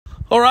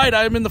All right,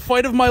 I'm in the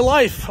fight of my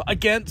life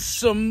against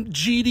some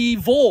GD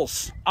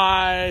voles.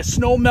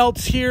 Snow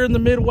melts here in the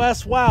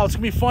Midwest. Wow, it's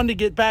going to be fun to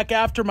get back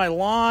after my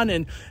lawn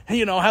and,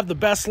 have the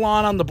best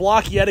lawn on the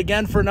block yet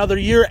again for another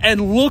year.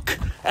 And look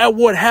at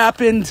what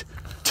happened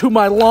to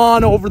my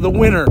lawn over the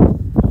winter.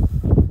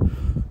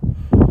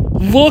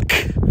 Look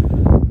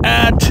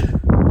at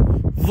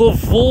the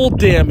vole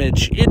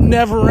damage. It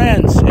never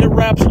ends. It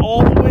wraps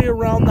all the way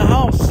around the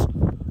house.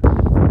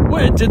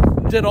 Wait,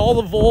 did all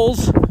the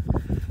voles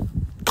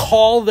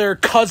call their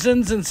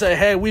cousins and say,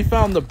 hey, we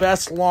found the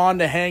best lawn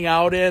to hang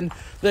out in?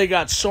 They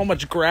got so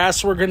much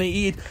grass we're going to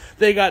eat.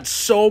 They got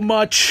so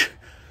much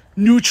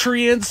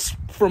nutrients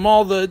from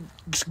all the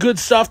good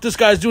stuff this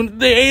guy's doing.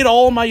 They ate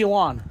all of my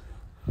lawn.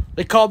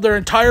 They called their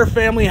entire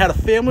family, had a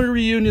family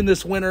reunion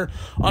this winter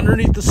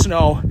underneath the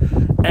snow,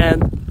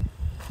 and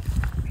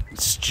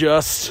it's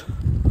just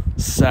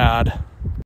sad.